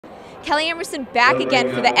Kelly Emerson back again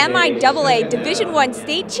for the MIAA Division I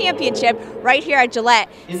State Championship right here at Gillette.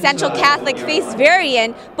 Central Catholic faced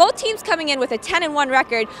Xaverian. Both teams coming in with a 10-1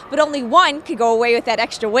 record, but only one could go away with that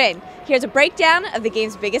extra win. Here's a breakdown of the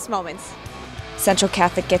game's biggest moments. Central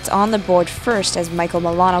Catholic gets on the board first as Michael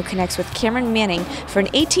Milano connects with Cameron Manning for an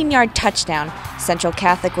 18-yard touchdown. Central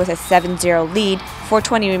Catholic with a 7-0 lead,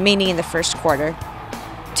 4:20 remaining in the first quarter.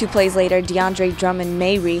 2 plays later, DeAndre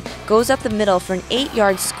Drummond-Mayre goes up the middle for an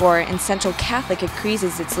 8-yard score, and Central Catholic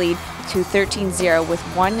increases its lead to 13-0 with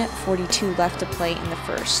 1:42 left to play in the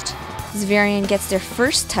first. Xaverian gets their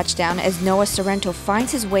first touchdown as Noah Sorrento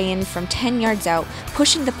finds his way in from 10 yards out,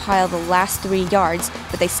 pushing the pile the last 3 yards,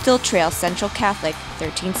 but they still trail Central Catholic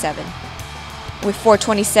 13-7. With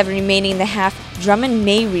 4:27 remaining in the half,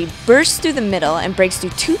 Drummond-Mayre bursts through the middle and breaks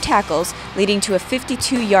through 2 tackles, leading to a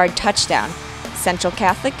 52-yard touchdown. Central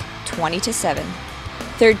Catholic 20-7.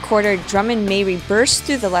 Third quarter, Drummond-Mayre bursts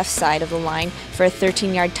through the left side of the line for a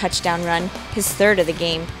 13-yard touchdown run, his third of the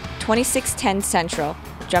game, 26-10 Central.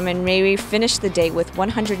 Drummond-Mayre finished the day with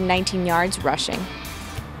 119 yards rushing.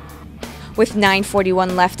 With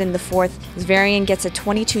 9:41 left in the fourth, Xaverian gets a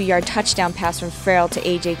 22-yard touchdown pass from Farrell to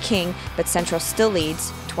A.J. King, but Central still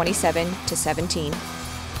leads 27-17.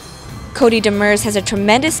 Cody Demers has a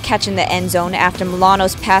tremendous catch in the end zone after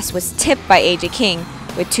Milano's pass was tipped by A.J. King.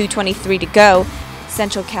 With 2:23 to go,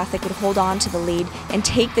 Central Catholic would hold on to the lead and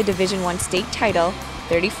take the Division I state title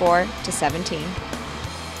 34-17.